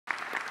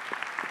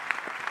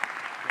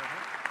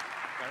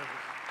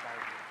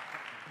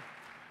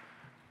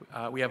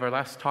We have our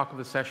last talk of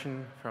the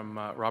session from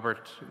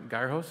Robert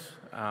Geirhos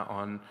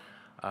on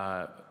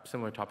a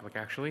similar topic,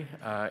 actually,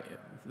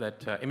 that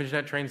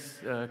ImageNet-trained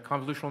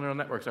convolutional neural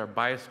networks are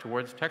biased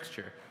towards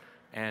texture,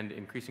 and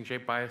increasing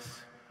shape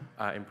bias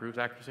improves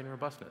accuracy and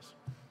robustness.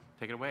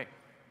 Take it away.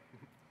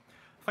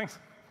 Thanks.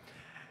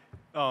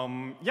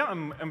 Yeah,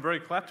 I'm very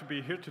glad to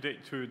be here today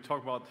to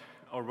talk about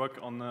our work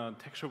on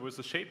texture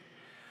versus shape.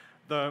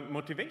 The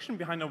motivation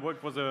behind our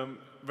work was a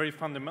very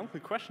fundamental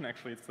question,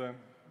 actually. It's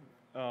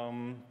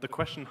the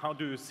question, how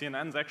do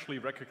CNNs actually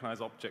recognize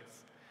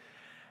objects?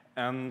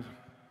 And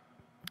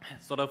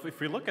sort of, if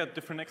we look at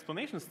different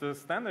explanations, the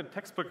standard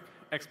textbook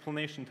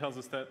explanation tells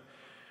us that,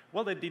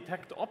 well, they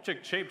detect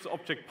object shapes,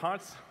 object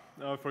parts.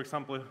 For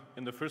example,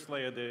 in the first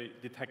layer, they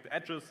detect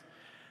edges.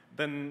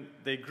 Then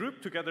they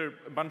group together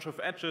a bunch of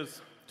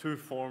edges to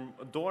form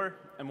a door.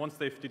 And once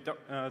they've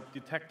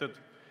detected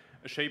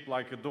a shape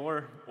like a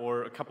door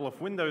or a couple of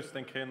windows,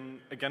 they can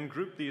again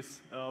group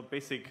these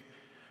basic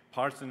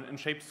parts and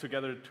shapes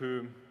together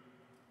to,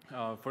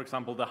 for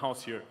example, the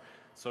house here.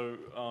 So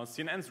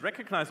CNNs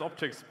recognize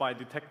objects by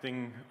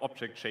detecting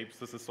object shapes.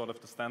 This is sort of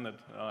the standard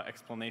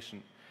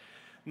explanation.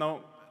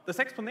 Now, this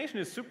explanation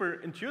is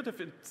super intuitive.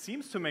 It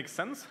seems to make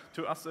sense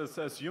to us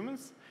as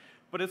humans,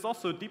 but it's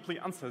also deeply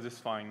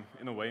unsatisfying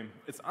in a way.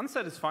 It's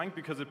unsatisfying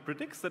because it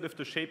predicts that if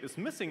the shape is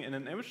missing in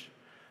an image,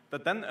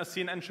 that then a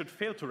CNN should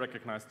fail to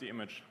recognize the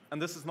image.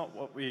 And this is not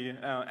what we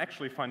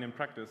actually find in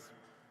practice.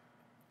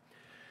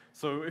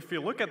 So if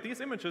you look at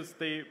these images,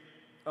 they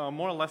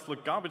more or less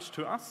look garbage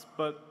to us,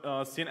 but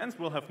CNNs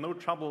will have no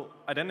trouble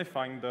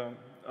identifying the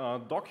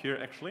dog here,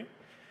 actually.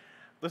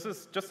 This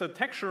is just a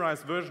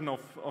texturized version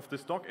of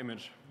this dog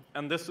image.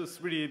 And this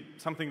is really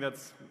something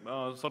that's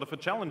sort of a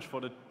challenge for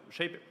the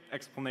shape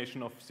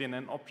explanation of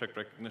CNN object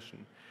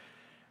recognition.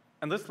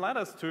 And this led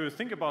us to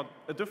think about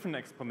a different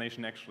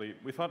explanation, actually.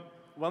 We thought,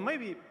 well,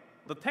 maybe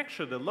the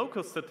texture, the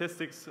local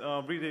statistics,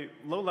 really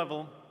low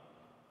level,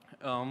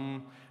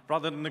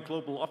 rather than the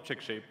global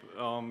object shape,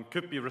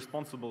 could be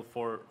responsible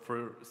for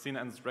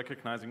CNNs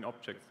recognizing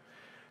objects.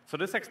 So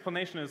this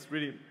explanation is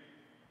really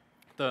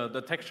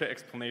the texture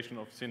explanation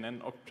of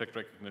CNN object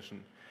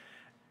recognition.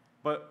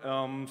 But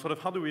sort of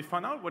how do we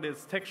find out what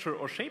is texture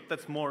or shape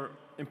that's more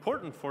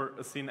important for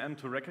a CNN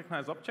to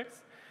recognize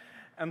objects?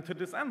 And to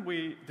this end,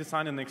 we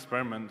designed an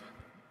experiment.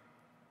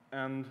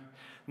 And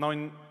now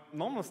in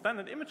normal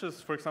standard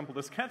images, for example,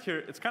 this cat here,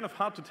 it's kind of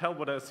hard to tell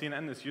whether a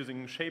CNN is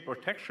using shape or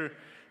texture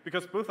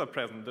because both are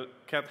present. The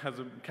cat has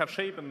a cat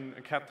shape and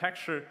a cat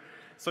texture,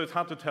 so it's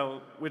hard to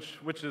tell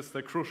which is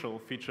the crucial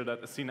feature that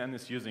a CNN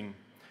is using.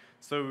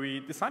 So we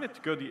decided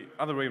to go the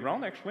other way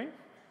around, actually,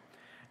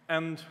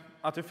 and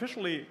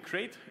artificially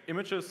create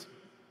images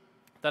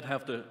that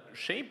have the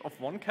shape of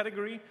one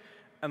category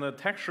and the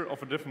texture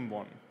of a different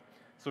one.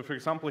 So for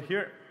example,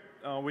 here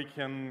we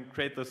can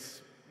create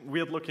this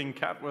weird-looking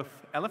cat with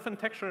elephant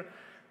texture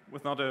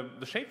with now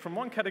the shape from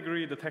one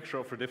category, the texture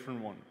of a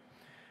different one.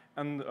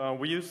 And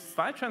we use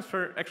style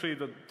transfer, actually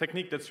the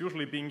technique that's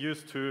usually being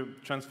used to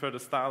transfer the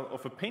style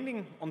of a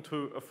painting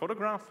onto a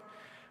photograph.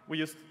 We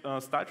used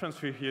style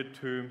transfer here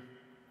to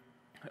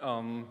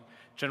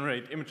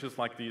generate images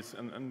like these.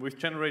 And we've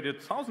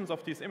generated thousands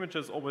of these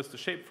images, always the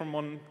shape from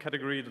one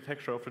category, the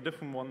texture of a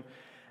different one.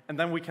 And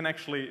then we can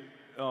actually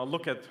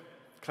look at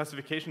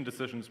classification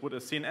decisions. Would a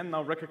CNN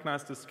now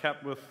recognize this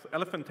cat with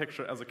elephant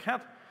texture as a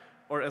cat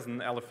or as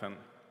an elephant?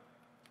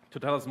 To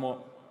tell us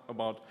more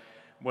about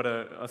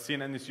whether a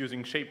CNN is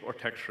using shape or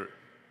texture.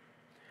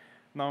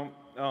 Now,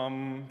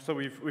 so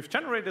we've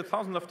generated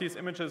thousands of these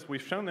images.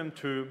 We've shown them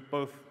to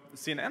both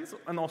CNNs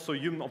and also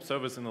human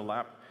observers in the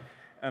lab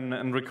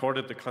and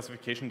recorded the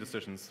classification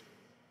decisions.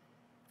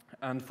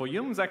 And for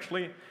humans,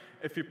 actually,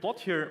 if we plot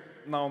here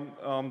now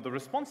the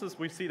responses,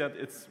 we see that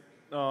it's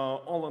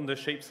all on the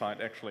shape side,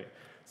 actually.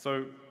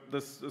 So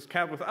this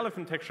cat with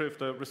elephant texture, if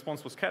the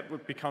response was cat,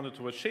 would be counted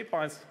towards shape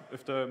bias.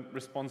 If the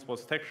response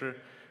was texture,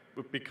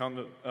 would be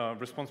counted,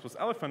 response was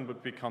elephant,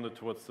 would be counted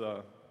towards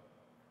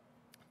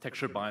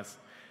texture bias.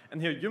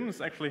 And here humans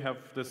actually have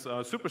this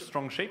super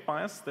strong shape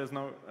bias. There's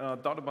no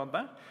doubt about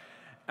that.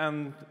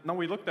 And now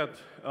we looked at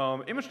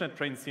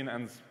ImageNet-trained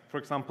CNNs, for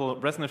example,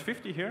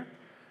 ResNet-50 here.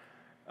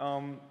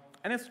 And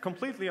it's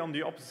completely on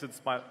the opposite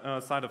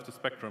side of the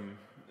spectrum.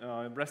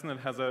 ResNet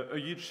has a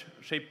huge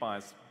shape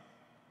bias.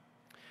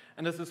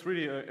 And this is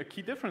really a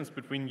key difference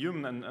between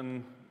human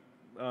and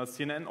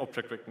CNN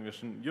object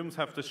recognition. Humans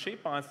have this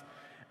shape bias,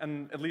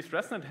 and at least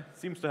ResNet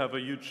seems to have a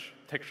huge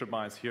texture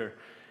bias here.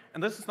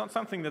 And this is not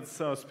something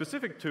that's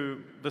specific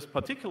to this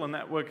particular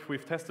network.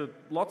 We've tested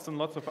lots and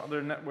lots of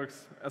other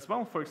networks as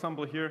well. For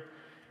example, here,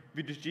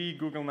 VGG,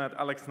 GoogleNet,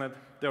 AlexNet,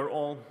 they're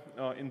all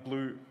in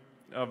blue,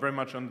 very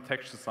much on the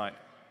texture side.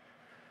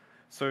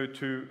 So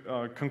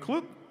to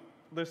conclude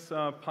this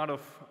part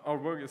of our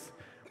work is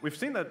we've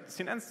seen that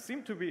CNNs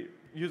seem to be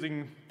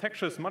using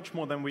textures much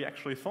more than we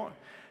actually thought.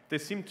 They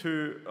seem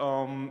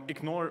to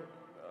ignore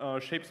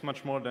shapes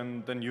much more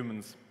than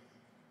humans.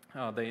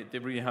 They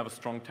really have a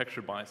strong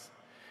texture bias.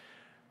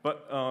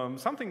 But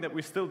something that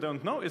we still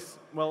don't know is,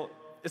 well,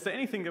 is there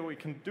anything that we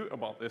can do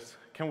about this?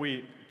 Can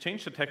we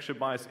change the texture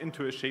bias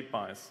into a shape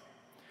bias?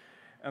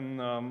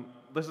 And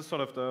this is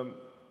sort of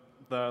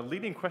the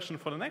leading question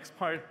for the next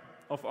part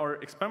of our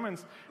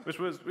experiments, which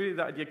was really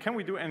the idea, can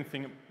we do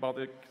anything about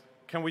it?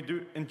 Can we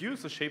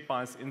induce a shape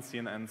bias in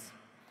CNNs?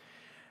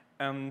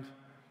 And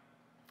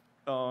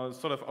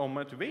sort of our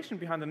motivation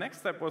behind the next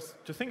step was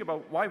to think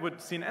about why would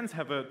CNNs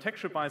have a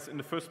texture bias in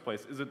the first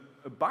place? Is it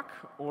a bug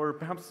or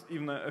perhaps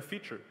even a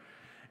feature?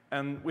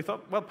 And we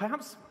thought, well,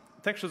 perhaps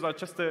textures are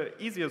just the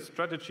easiest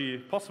strategy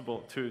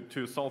possible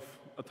to solve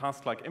a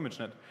task like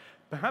ImageNet.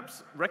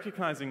 Perhaps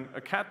recognizing a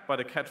cat by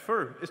the cat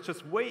fur is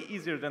just way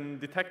easier than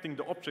detecting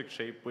the object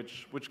shape,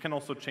 which can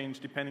also change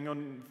depending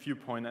on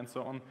viewpoint and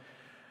so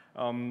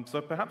on. So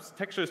perhaps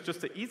texture is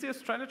just the easiest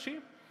strategy.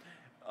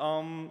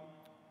 And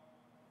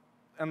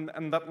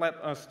that led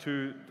us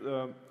to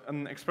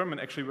an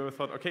experiment actually where we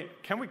thought, okay,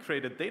 can we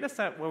create a data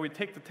set where we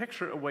take the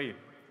texture away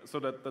so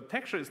that the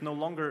texture is no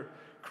longer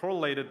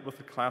correlated with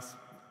the class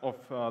of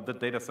the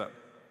data set?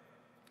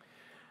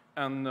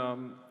 And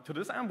to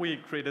this end, we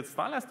created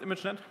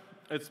Stylized-ImageNet.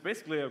 It's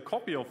basically a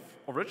copy of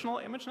original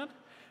ImageNet,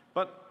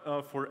 but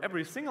for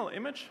every single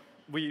image,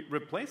 we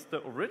replaced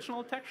the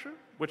original texture,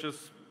 which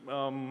is,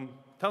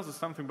 tells us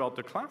something about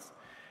the class.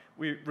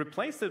 We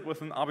replaced it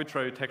with an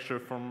arbitrary texture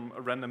from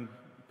a random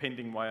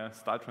painting via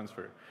style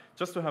transfer,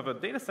 just to have a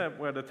data set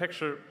where the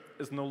texture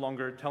is no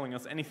longer telling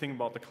us anything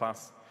about the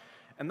class.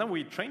 And then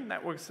we trained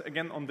networks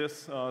again on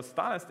this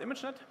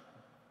Stylized-ImageNet,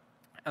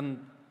 and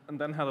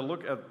then had a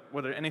look at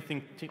whether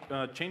anything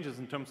changes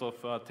in terms of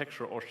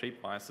texture or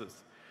shape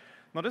biases.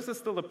 Now this is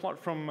still the plot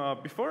from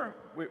before.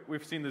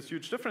 We've seen this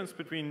huge difference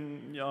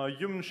between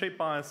human shape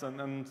bias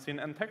and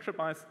CNN texture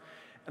bias.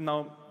 And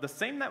now the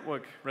same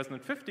network,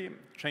 ResNet-50,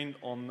 trained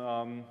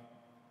on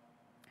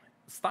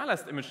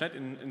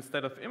Stylized-ImageNet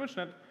instead of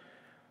ImageNet,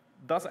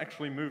 does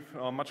actually move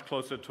much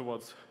closer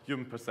towards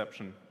human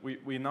perception.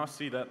 We now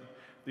see that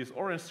these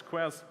orange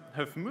squares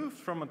have moved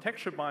from a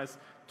texture bias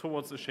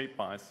towards a shape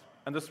bias.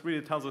 And this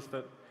really tells us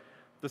that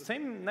the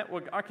same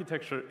network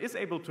architecture is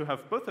able to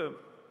have both a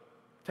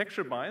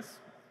texture bias,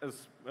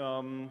 as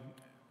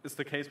is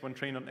the case when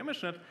trained on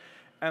ImageNet,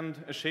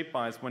 and a shape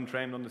bias when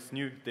trained on this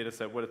new data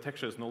set where the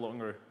texture is no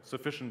longer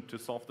sufficient to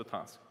solve the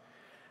task.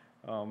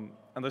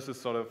 And this is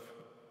sort of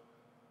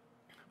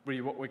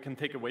really what we can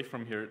take away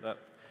from here, that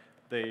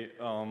the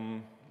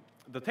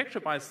texture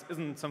bias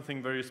isn't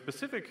something very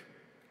specific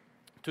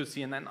to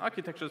CNN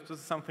architectures. This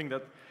is something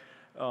that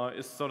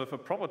is sort of a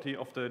property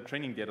of the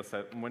training data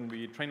set. And when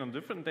we train on a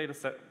different data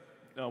set,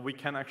 we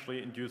can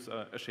actually induce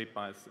a shape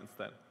bias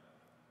instead.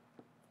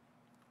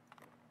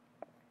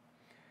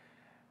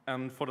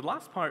 And for the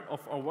last part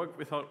of our work,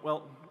 we thought,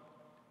 well,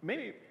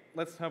 maybe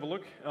let's have a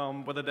look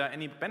whether there are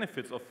any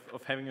benefits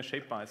of having a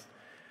shape bias.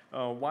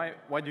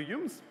 Why do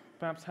humans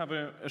perhaps have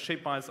a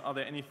shape bias? Are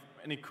there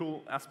any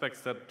cool aspects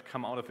that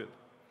come out of it?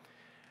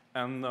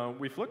 And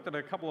we've looked at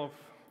a couple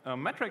of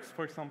metrics,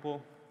 for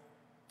example.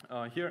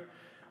 Here,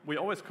 we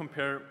always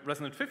compare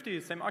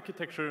ResNet-50, same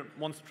architecture,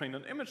 once trained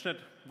on ImageNet,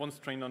 once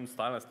trained on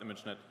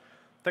Stylized-ImageNet,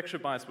 texture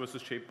bias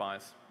versus shape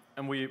bias.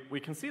 And we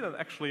can see that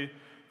actually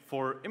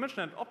for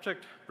ImageNet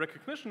object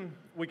recognition,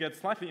 we get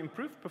slightly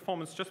improved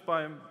performance just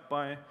by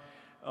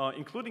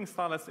including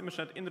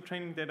Stylized-ImageNet in the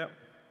training data.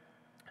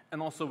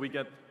 And also we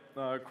get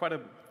quite a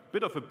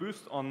bit of a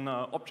boost on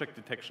object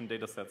detection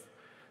data sets,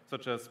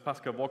 such as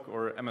Pascal-Vogt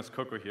or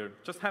MS-COCO here.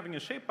 Just having a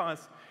shape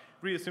bias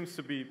really seems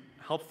to be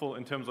helpful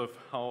in terms of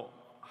how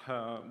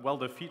well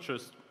the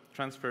features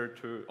transfer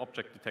to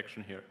object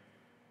detection here.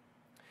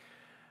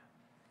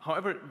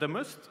 However, the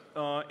most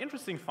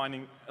interesting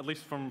finding, at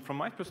least from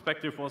my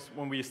perspective, was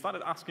when we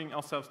started asking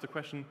ourselves the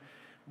question,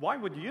 why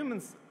would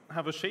humans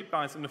have a shape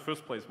bias in the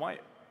first place? Why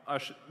are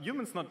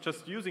humans not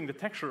just using the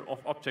texture of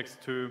objects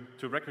to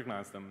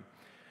recognize them?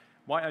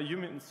 Why are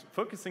humans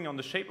focusing on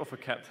the shape of a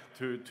cat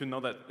to know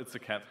that it's a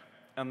cat?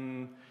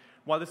 And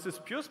while this is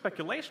pure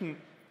speculation,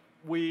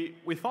 we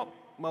thought,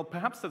 well,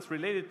 perhaps that's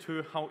related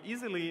to how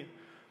easily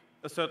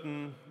a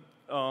certain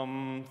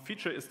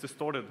feature is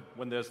distorted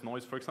when there's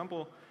noise. For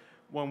example,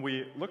 when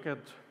we look at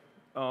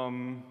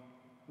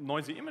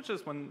noisy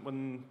images,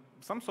 when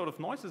some sort of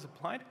noise is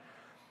applied,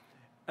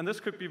 and this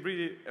could be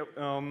really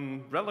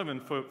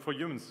relevant for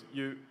humans.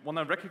 You want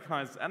to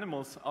recognize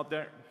animals out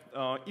there,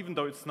 even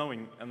though it's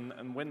snowing.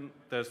 And when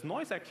there's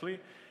noise, actually,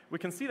 we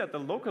can see that the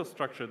local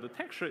structure, the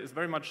texture, is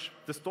very much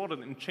distorted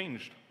and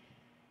changed.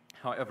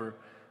 However,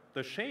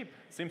 the shape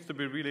seems to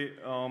be really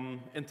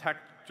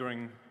intact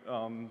during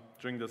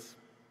this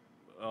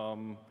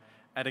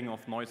adding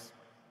of noise.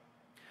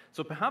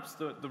 So perhaps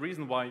the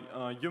reason why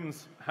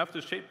humans have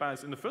the shape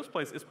bias in the first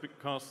place is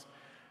because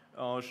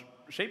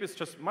shape is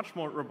just much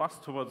more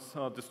robust towards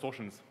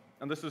distortions.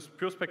 And this is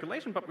pure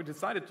speculation, but we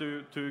decided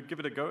to give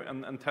it a go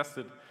and test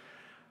it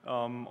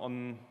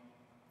on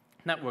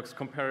networks,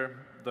 compare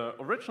the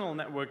original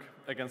network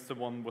against the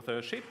one with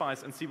a shape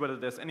bias and see whether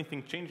there's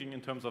anything changing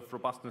in terms of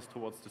robustness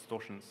towards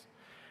distortions.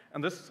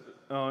 And this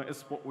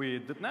is what we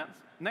did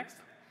next.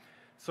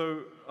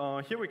 So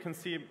here we can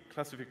see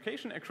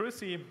classification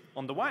accuracy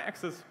on the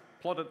y-axis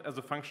plotted as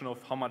a function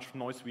of how much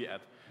noise we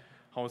add,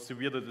 how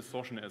severe the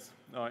distortion is.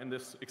 In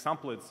this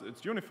example,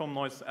 it's uniform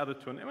noise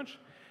added to an image.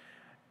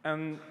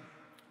 And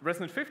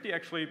Resonate 50,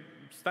 actually,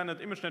 standard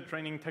ImageNet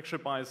training texture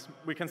bias,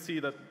 we can see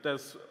that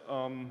there's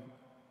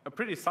a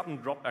pretty sudden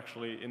drop,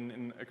 actually,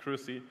 in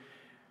accuracy.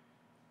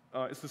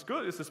 Is this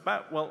good? Is this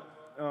bad? Well,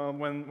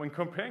 when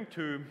comparing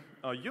to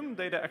human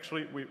data,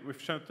 actually,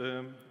 we've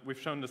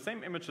shown the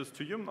same images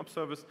to human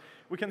observers.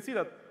 We can see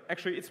that,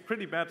 actually, it's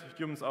pretty bad.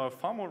 Humans are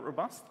far more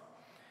robust.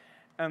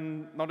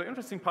 And now the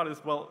interesting part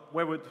is, well,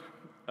 where would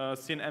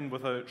CNN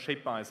with a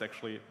shape bias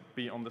actually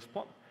be on this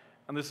plot?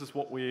 And this is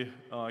what we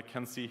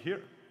can see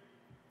here.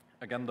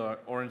 Again, the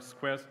orange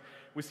squares.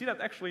 We see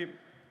that actually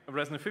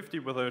Resonate 50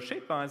 with a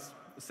shape bias,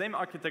 same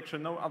architecture,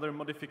 no other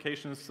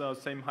modifications,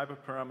 same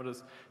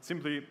hyperparameters,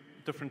 simply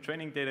different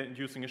training data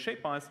inducing a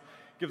shape bias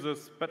gives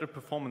us better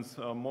performance,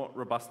 more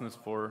robustness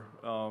for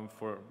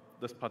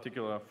this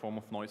particular form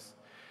of noise.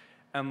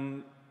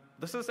 And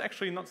this is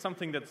actually not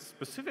something that's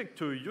specific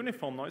to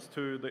uniform noise,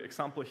 to the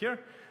example here.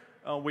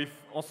 We've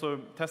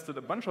also tested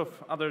a bunch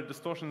of other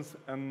distortions,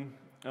 and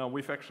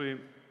we've actually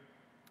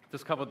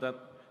discovered that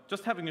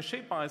just having a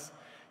shape bias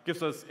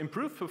gives us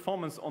improved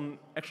performance on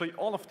actually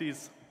all of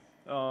these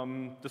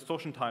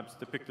distortion types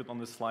depicted on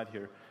this slide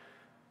here.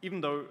 Even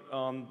though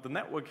the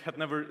network had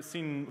never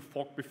seen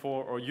fog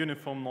before, or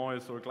uniform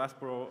noise, or glass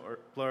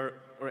blur,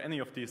 or any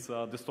of these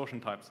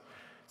distortion types.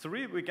 So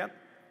really, we get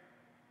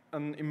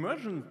an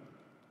emergent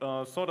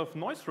sort of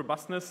noise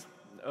robustness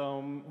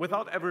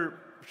without ever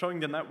showing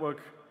the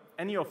network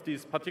any of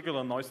these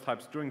particular noise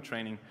types during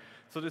training.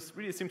 So this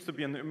really seems to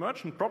be an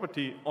emergent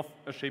property of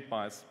a shape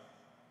bias.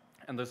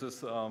 And this is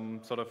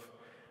sort of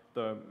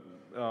the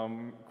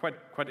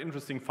quite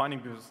interesting finding,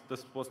 because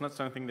this was not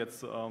something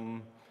that's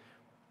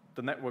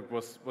the network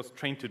was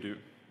trained to do.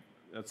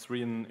 It's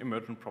really an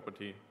emergent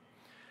property.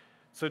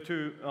 So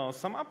to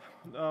sum up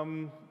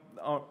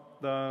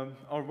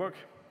our work,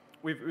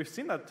 we've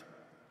seen that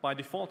by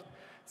default,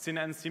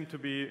 CNNs seem to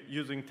be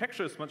using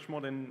textures much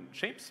more than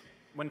shapes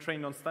when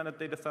trained on standard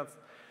data sets.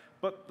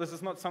 But this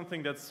is not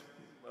something that's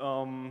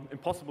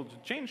impossible to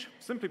change.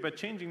 Simply by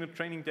changing the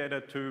training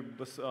data to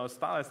the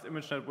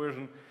Stylized-ImageNet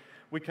version,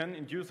 we can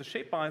induce a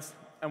shape bias,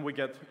 and we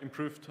get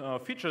improved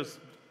features,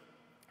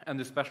 and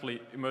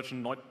especially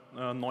emergent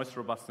noise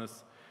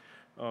robustness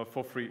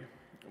for free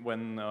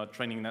when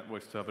training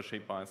networks to have a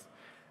shape bias.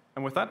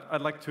 And with that,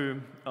 I'd like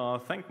to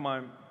thank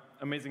my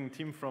amazing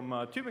team from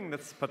Tübingen.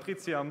 That's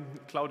Patricia,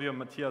 Claudio,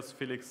 Matthias,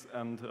 Felix,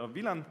 and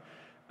Wieland,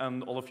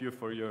 and all of you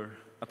for your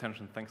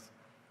attention. Thanks.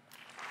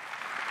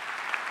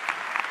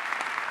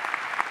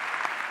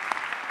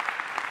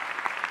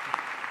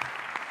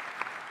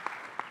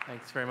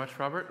 Thanks very much,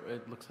 Robert.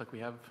 It looks like we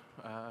have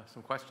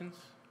some questions.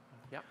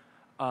 Yeah.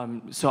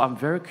 So I'm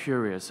very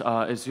curious.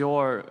 Is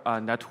your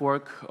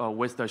network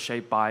with the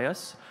shape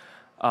bias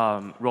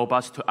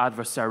robust to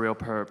adversarial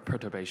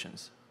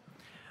perturbations?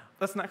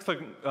 That's an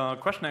excellent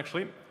question,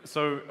 actually.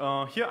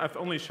 So here I've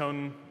only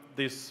shown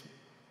these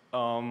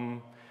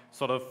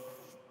sort of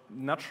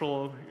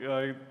natural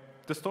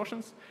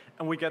distortions,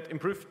 and we get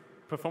improved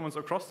performance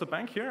across the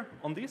bank here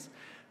on these.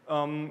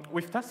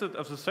 We've tested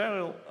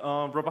adversarial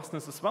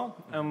robustness as well,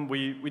 and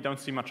we don't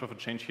see much of a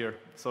change here.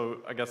 So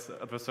I guess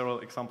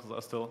adversarial examples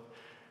are still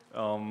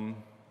an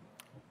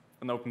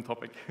open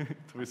topic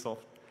to be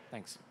solved.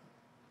 Thanks.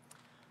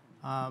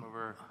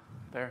 Over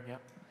there, yeah.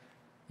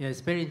 Yeah,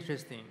 it's very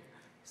interesting.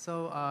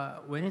 So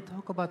when you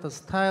talk about the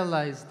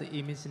stylized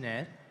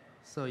ImageNet,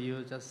 so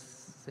you're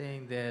just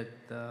saying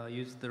that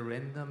use the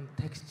random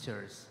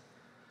textures.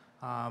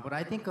 But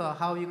I think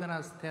how you're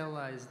gonna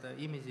stylize the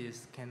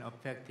images can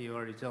affect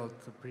your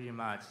results pretty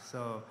much.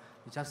 So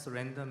just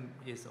random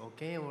is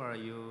okay, or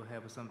you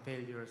have some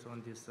failures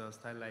on this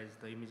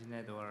stylized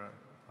ImageNet, or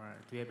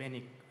do you have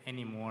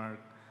any more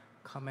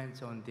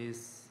comments on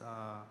this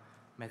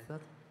method?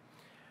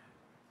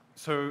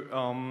 So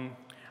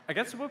I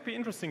guess it would be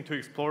interesting to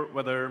explore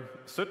whether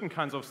certain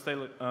kinds of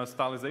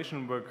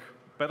stylization work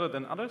better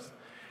than others.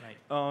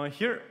 Right.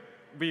 Here,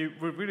 we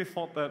really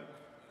thought that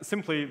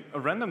simply a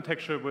random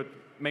texture would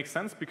make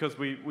sense, because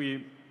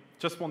we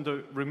just want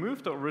to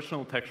remove the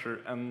original texture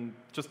and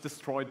just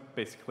destroy it,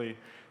 basically,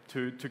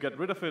 to get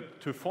rid of it,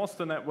 to force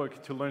the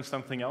network to learn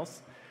something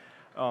else.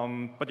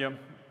 But yeah,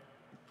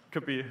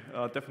 could be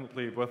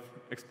definitely worth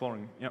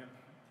exploring. Yeah.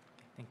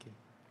 Thank you.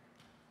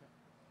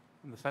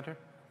 In the center.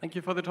 Thank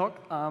you for the talk.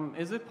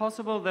 Is it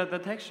possible that the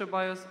texture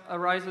bias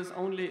arises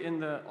only in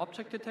the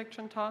object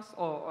detection task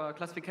or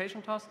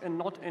classification task and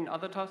not in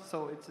other tasks,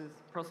 so it is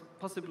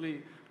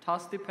possibly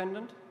task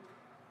dependent?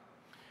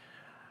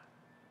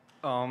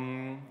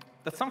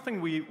 That's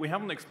something we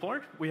haven't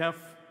explored. We have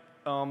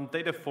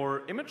data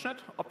for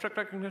ImageNet, object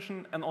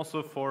recognition, and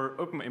also for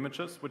open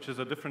images, which is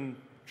a different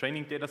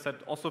training data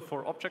set also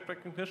for object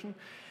recognition.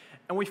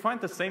 And we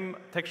find the same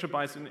texture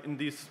bias in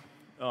these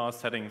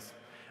settings.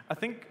 I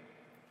think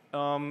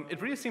it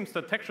really seems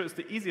that texture is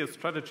the easiest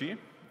strategy.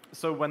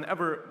 So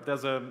whenever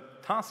there's a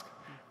task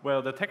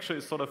where the texture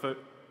is sort of a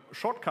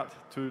shortcut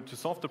to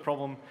solve the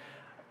problem,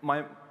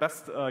 my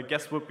best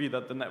guess would be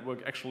that the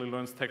network actually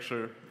learns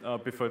texture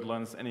before it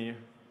learns any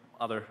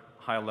other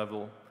higher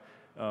level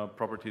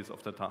properties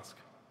of the task.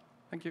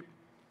 Thank you.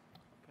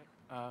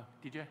 Okay.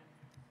 DJ?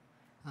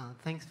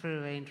 Thanks for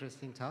a very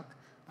interesting talk.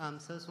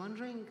 So I was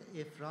wondering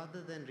if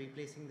rather than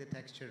replacing the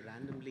texture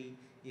randomly,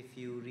 if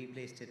you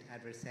replaced it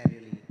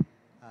adversarially,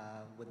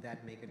 would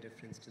that make a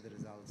difference to the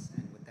results,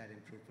 and would that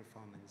improve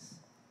performance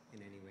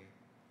in any way?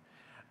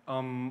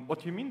 What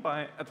do you mean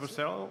by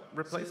adversarial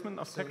replacement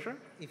of texture?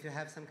 If you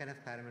have some kind of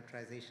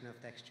parameterization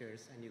of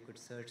textures and you could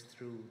search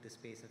through the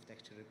space of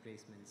texture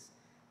replacements,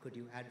 could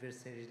you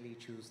adversarially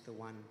choose the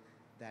one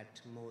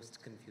that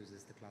most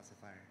confuses the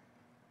classifier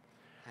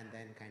and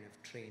then kind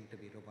of train to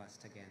be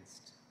robust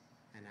against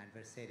an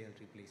adversarial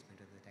replacement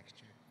of the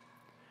texture?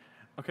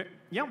 Okay,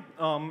 yeah,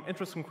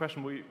 interesting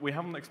question. We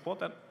haven't explored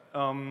that.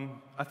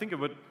 I think it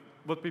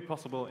would be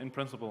possible in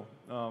principle.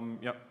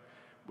 Yeah,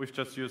 we've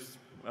just used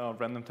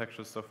random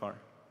textures so far.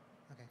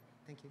 Okay,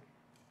 thank you.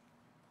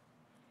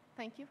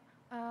 Thank you.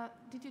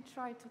 Did you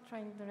try to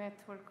train the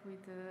network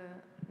with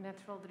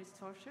natural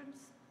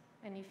distortions?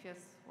 And if yes,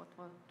 what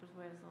was the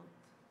result?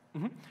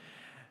 Mm-hmm.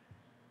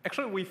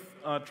 Actually, we've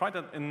tried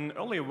that in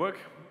earlier work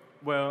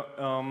where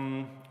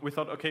we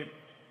thought, okay,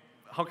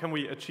 how can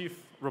we achieve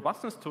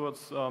robustness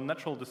towards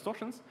natural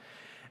distortions?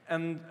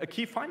 And a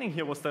key finding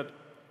here was that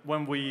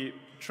when we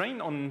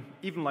train on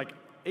even like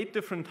 8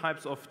 different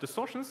types of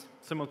distortions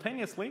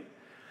simultaneously,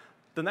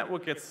 the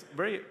network gets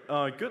very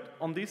good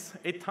on these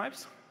 8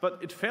 types, but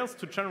it fails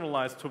to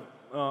generalize to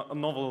a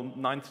novel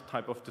 9th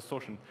type of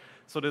distortion.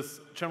 So this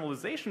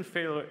generalization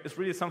failure is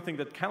really something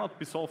that cannot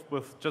be solved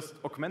with just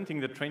augmenting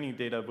the training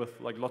data with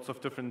like lots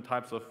of different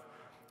types of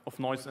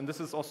noise. And this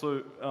is also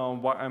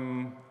why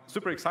I'm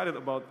super excited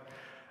about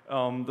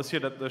this year,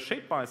 that the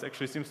shape bias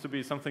actually seems to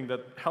be something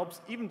that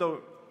helps, even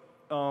though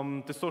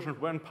distortions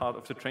weren't part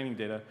of the training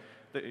data.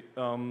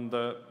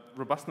 The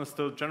robustness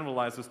still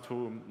generalizes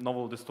to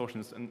novel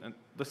distortions, and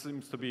this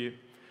seems to be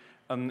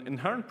an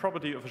inherent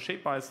property of a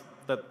shape bias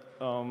that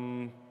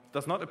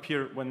does not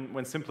appear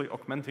when simply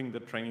augmenting the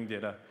training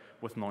data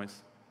with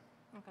noise.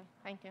 Okay,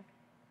 thank you.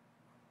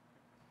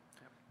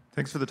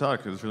 Thanks for the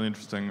talk. It was really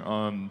interesting.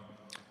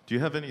 Do you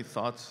have any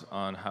thoughts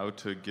on how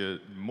to get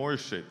more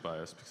shape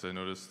bias? Because I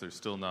noticed there's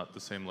still not the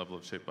same level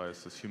of shape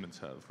bias as humans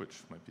have,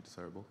 which might be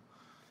desirable.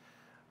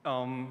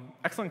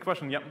 Excellent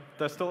question. Yeah,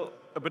 there's still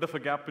a bit of a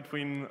gap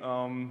between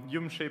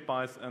human shape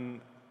bias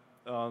and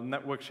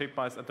network shape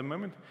bias at the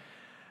moment.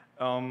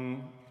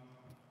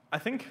 I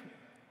think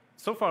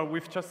so far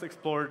we've just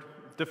explored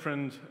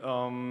different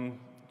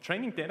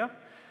training data,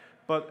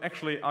 but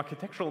actually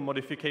architectural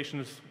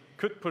modifications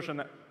could push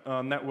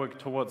a network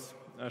towards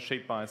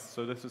shape bias.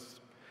 So this is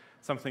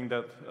something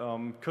that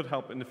could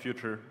help in the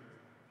future,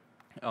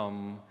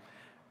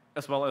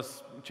 as well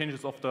as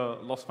changes of the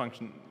loss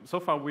function. So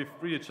far, we've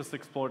really just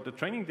explored the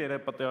training data,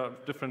 but there are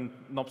different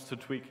knobs to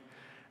tweak.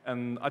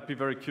 And I'd be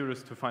very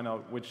curious to find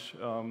out which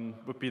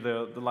would be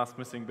the last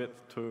missing bit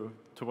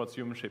towards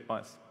human shape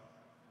bias.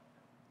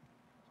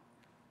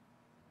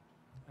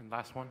 And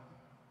last one.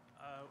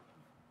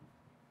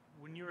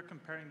 When you were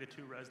comparing the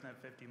 2 ResNet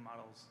 50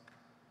 models,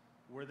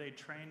 were they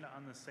trained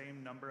on the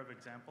same number of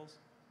examples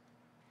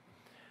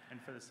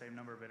and for the same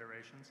number of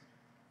iterations?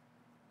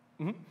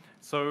 Mm-hmm.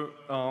 So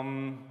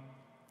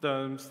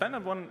the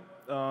standard one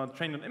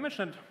trained on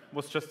ImageNet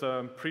was just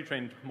a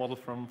pre-trained model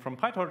from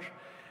PyTorch,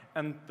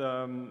 and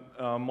the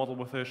model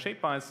with a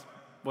shape bias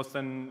was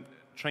then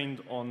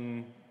trained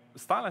on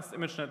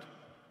Stylized-ImageNet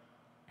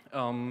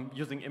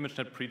using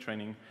ImageNet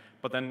pre-training,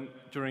 but then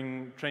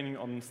during training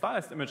on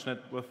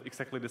Stylized-ImageNet with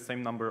exactly the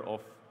same number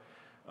of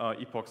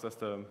epochs as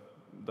the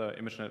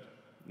ImageNet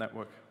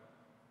network.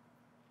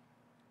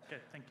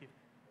 Okay, thank you.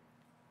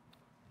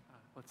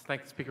 Let's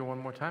thank the speaker one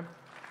more time.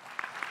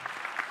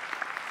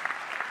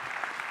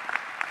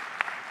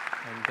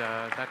 And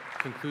that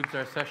concludes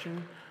our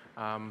session.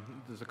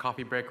 There's a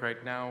coffee break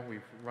right now.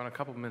 We've run a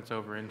couple minutes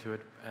over into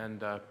it,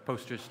 and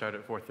posters start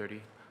at 4:30.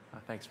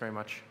 Thanks very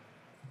much.